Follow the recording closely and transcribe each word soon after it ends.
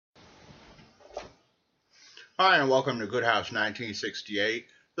Hi, and welcome to Good House 1968.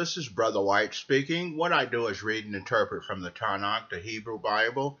 This is Brother White speaking. What I do is read and interpret from the Tanakh, the Hebrew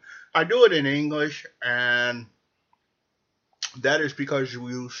Bible. I do it in English, and that is because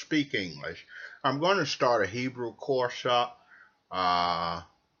you speak English. I'm going to start a Hebrew course up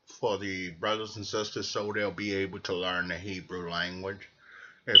for the brothers and sisters so they'll be able to learn the Hebrew language.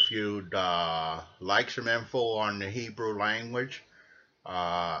 If you'd like some info on the Hebrew language,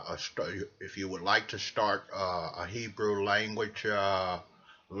 if you would like to start a Hebrew language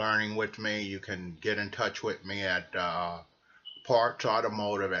learning with me, you can get in touch with me at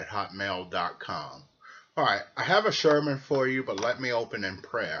partsautomotive@hotmail.com. All right, I have a sermon for you, but let me open in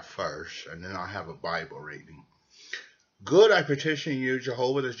prayer first, and then I'll have a Bible reading. Good, I petition you,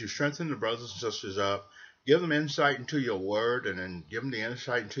 Jehovah, that you strengthen the brothers and sisters up, give them insight into your word, and then give them the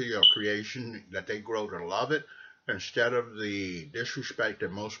insight into your creation, that they grow to love it, instead of the disrespect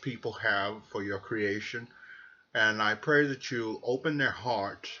that most people have for your creation. And I pray that you open their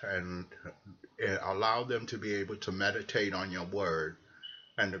hearts and allow them to be able to meditate on your word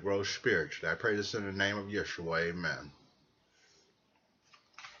and to grow spiritually. I pray this in the name of Yeshua. Amen.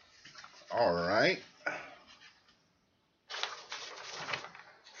 All right.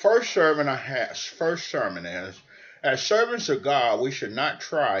 First sermon is, as servants of God, we should not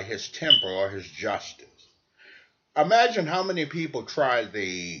try his temper or his justice. Imagine how many people try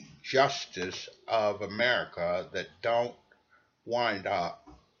the justice of America that don't wind up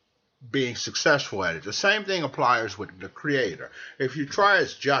being successful at it. The same thing applies with the Creator. If you try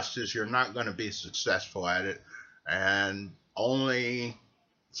his justice, you're not going to be successful at it, and only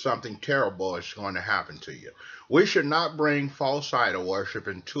something terrible is going to happen to you. We should not bring false idol worship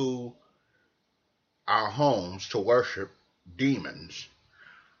into our homes to worship demons.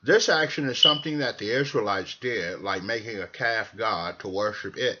 This action is something that the Israelites did, like making a calf god to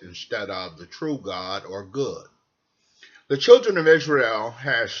worship it instead of the true God or good. The children of Israel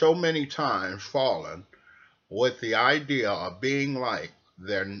have so many times fallen with the idea of being like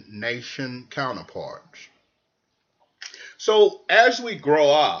their nation counterparts. So as we grow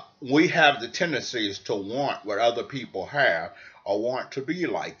up, we have the tendencies to want what other people have or want to be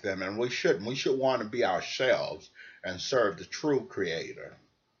like them, and we shouldn't. We should want to be ourselves and serve the true Creator.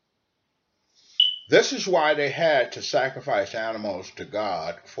 This is why they had to sacrifice animals to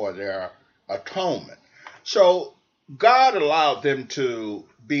God for their atonement. So God allowed them to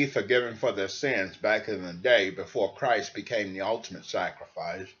be forgiven for their sins back in the day before Christ became the ultimate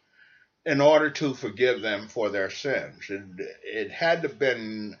sacrifice in order to forgive them for their sins. It had to have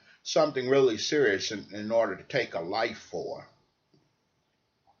been something really serious in order to take a life for.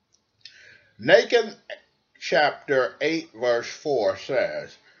 Nahum chapter 8 verse 4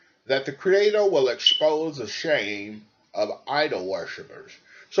 says that the Creator will expose the shame of idol worshippers.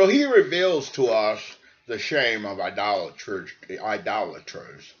 So he reveals to us the shame of idolaters.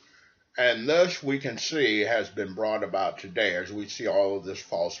 And this, we can see, has been brought about today as we see all of this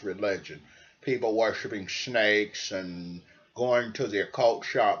false religion. People worshiping snakes and going to the occult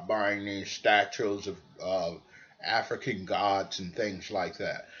shop buying these statues of African gods and things like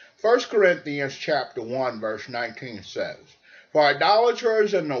that. 1 Corinthians chapter 1 verse 19 says, for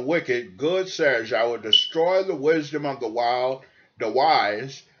idolaters and the wicked, good says, I will destroy the wisdom of the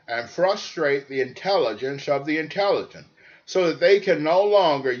wise, and frustrate the intelligence of the intelligent, so that they can no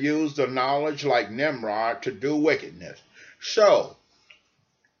longer use the knowledge like Nimrod to do wickedness. So,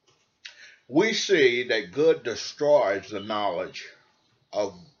 we see that good destroys the knowledge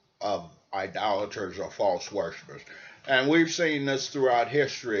of idolaters or false worshippers. And we've seen this throughout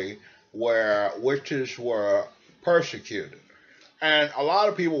history where witches were persecuted. And a lot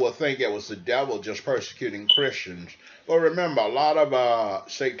of people will think it was the devil just persecuting Christians. But remember, a lot of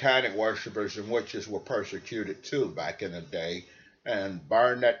satanic worshipers and witches were persecuted too back in the day and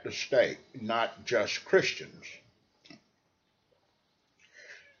burned at the stake, not just Christians.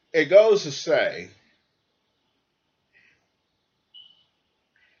 It goes to say,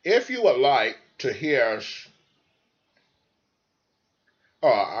 if you would like to hear us... Oh,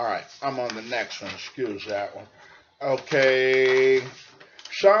 all right, I'm on the next one. Excuse that one. Okay,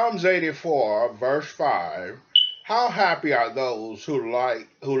 Psalms 84, verse 5. How happy are those who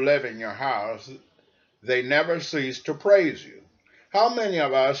live in your house? They never cease to praise you. How many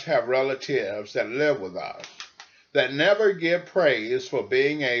of us have relatives that live with us that never give praise for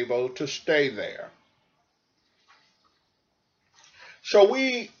being able to stay there? So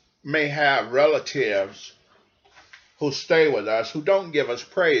we may have relatives who stay with us, who don't give us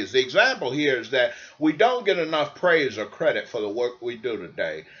praise. The example here is that we don't get enough praise or credit for the work we do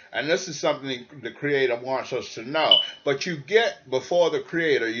today. And this is something the Creator wants us to know. But you get, before the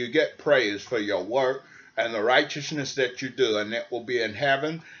Creator, you get praise for your work and the righteousness that you do, and it will be in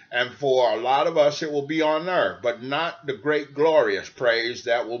heaven. And for a lot of us, it will be on earth, but not the great glorious praise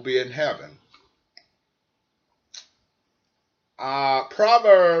that will be in heaven.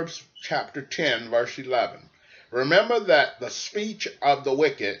 Proverbs chapter 10, verse 11. Remember that the speech of the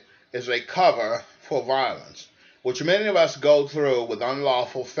wicked is a cover for violence, which many of us go through with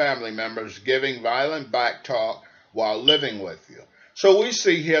unlawful family members giving violent back talk while living with you. So we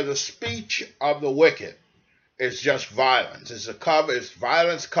see here the speech of the wicked is just violence. It's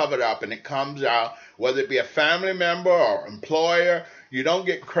violence covered up, and it comes out, whether it be a family member or employer. You don't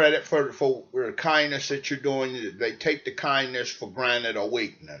get credit for the kindness that you're doing. They take the kindness for granted or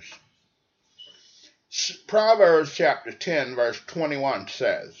weakness. Proverbs chapter 10, verse 21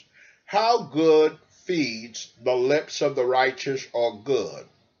 says, "How good feeds the lips of the righteous are good."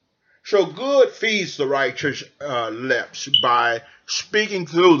 So good feeds the righteous lips by speaking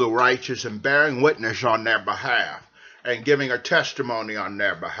through the righteous and bearing witness on their behalf and giving a testimony on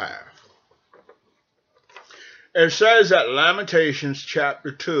their behalf. It says at Lamentations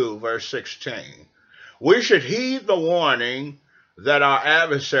chapter 2, verse 16, "We should heed the warning that our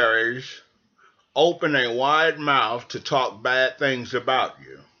adversaries open a wide mouth to talk bad things about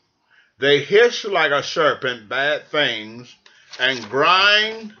you. They hiss like a serpent bad things and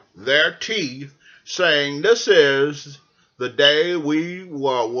grind their teeth, saying, 'This is the day we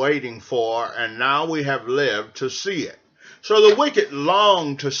were waiting for, and now we have lived to see it.'" So the wicked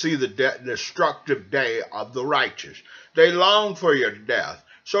long to see the destructive day of the righteous. They long for your death.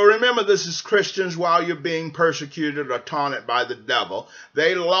 So remember, this is Christians while you're being persecuted or taunted by the devil.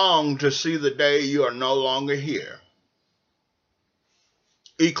 They long to see the day you are no longer here.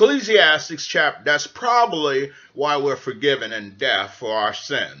 Ecclesiastes chapter, that's probably why we're forgiven in death for our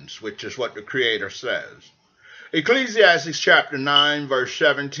sins, which is what the Creator says. Ecclesiastes chapter 9, verse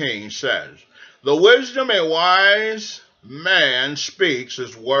 17 says, "The wisdom a wise man speaks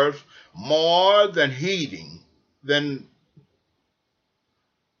is worth more than heeding,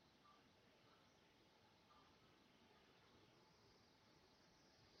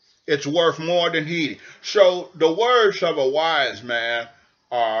 it's worth more than heeding." So the words of a wise man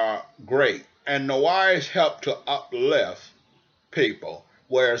are great, and the wise help to uplift people,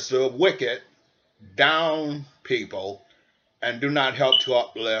 whereas the wicked down people and do not help to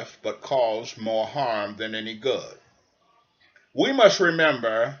uplift but cause more harm than any good. We must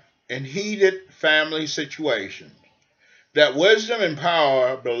remember in heated family situations that wisdom and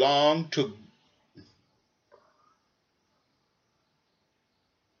power belong to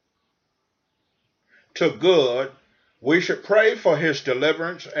good. We should pray for his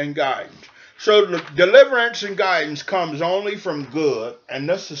deliverance and guidance. So the deliverance and guidance comes only from good, and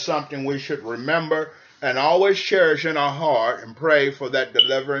this is something we should remember and always cherish in our heart and pray for that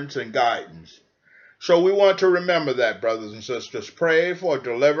deliverance and guidance. So we want to remember that, brothers and sisters. Pray for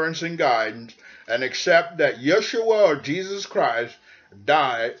deliverance and guidance and accept that Yeshua or Jesus Christ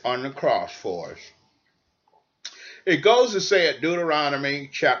died on the cross for us. It goes to say at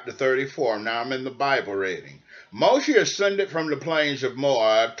Deuteronomy chapter 34, now I'm in the Bible reading, "Moshe ascended from the plains of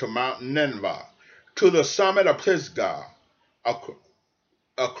Moab to Mount Nineveh, to the summit of Pisgah,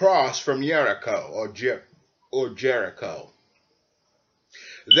 across from Jericho, or Jericho.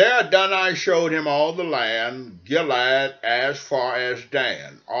 There Adonai showed him all the land, Gilead as far as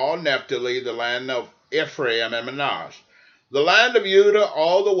Dan, all Naphtali, the land of Ephraim and Manasseh, the land of Judah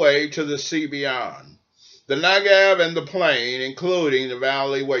all the way to the sea beyond, the Negev and the plain, including the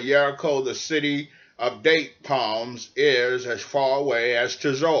valley where Jericho, the city of date palms, is as far away as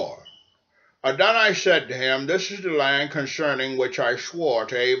to Zor. Adonai said to him, 'This is the land concerning which I swore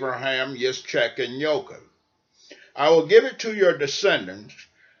to Abraham, Yitzchak, and Jacob. I will give it to your descendants.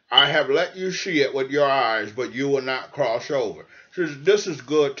 I have let you see it with your eyes, but you will not cross over.'" So this is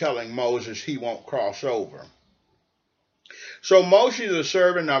good telling Moses he won't cross over. So Moshe, the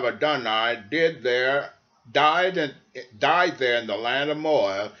servant of Adonai, died there in the land of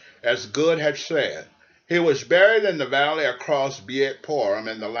Moab, as God had said. He was buried in the valley across Bet-Porim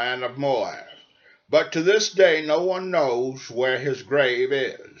in the land of Moab. But to this day no one knows where his grave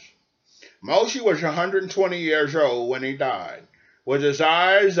is. Moshe was 120 years old when he died, with his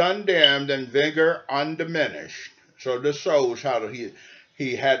eyes undimmed and vigor undiminished. So this shows how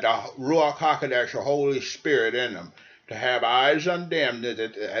he had the Rauch Hakodesh, the Holy Spirit, in him, to have eyes undimmed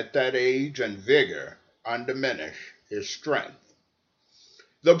at that age and vigor undiminished, his strength.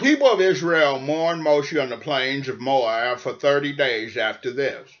 The people of Israel mourned Moshe on the plains of Moab for 30 days after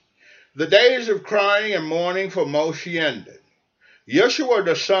this. The days of crying and mourning for Moshe ended. Yeshua,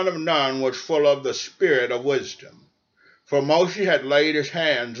 the son of Nun, was full of the spirit of wisdom, for Moshe had laid his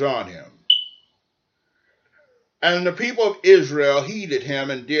hands on him. And the people of Israel heeded him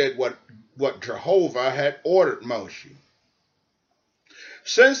and did what Jehovah had ordered Moshe.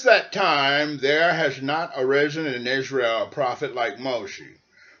 Since that time, there has not arisen in Israel a prophet like Moshe,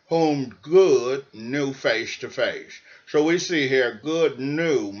 whom God knew face to face. So we see here, God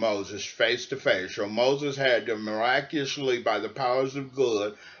knew Moses face to face. So Moses had to miraculously, by the powers of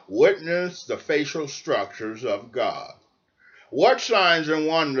God, witness the facial structures of God. What signs and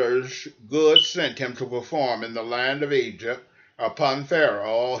wonders God sent him to perform in the land of Egypt upon Pharaoh,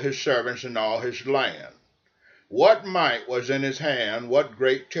 all his servants, and all his land. What might was in his hand, what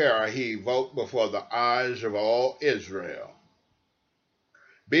great terror he evoked before the eyes of all Israel.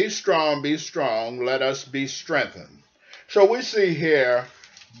 Be strong, let us be strengthened. So we see here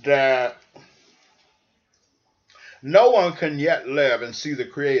that no one can yet live and see the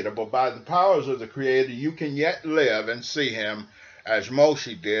Creator, but by the powers of the Creator, you can yet live and see him as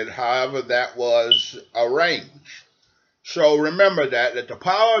Moshe did, however that was arranged. So remember that the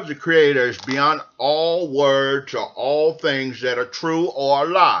power of the Creator is beyond all words or all things that are true or a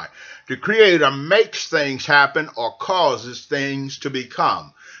lie. The Creator makes things happen or causes things to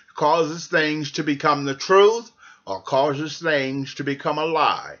become. Causes things to become the truth or causes things to become a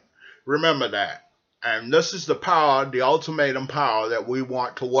lie. Remember that. And this is the power, the ultimatum power that we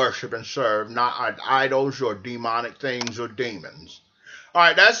want to worship and serve, not idols or demonic things or demons. All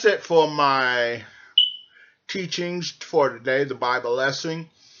right, that's it for my teachings for today, the Bible lesson.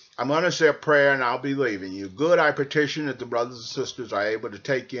 I'm going to say a prayer and I'll be leaving you. Good, I petition that the brothers and sisters are able to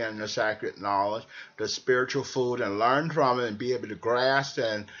take in this accurate knowledge, the spiritual food, and learn from it and be able to grasp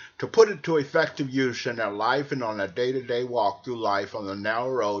and to put it to effective use in their life and on their day-to-day walk through life on the narrow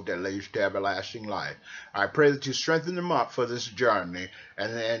road that leads to everlasting life. I pray that you strengthen them up for this journey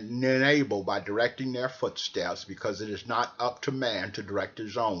and enable by directing their footsteps, because it is not up to man to direct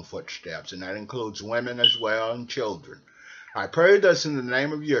his own footsteps, and that includes women as well and children. I pray this in the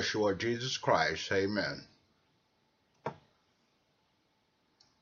name of Yeshua, Jesus Christ. Amen.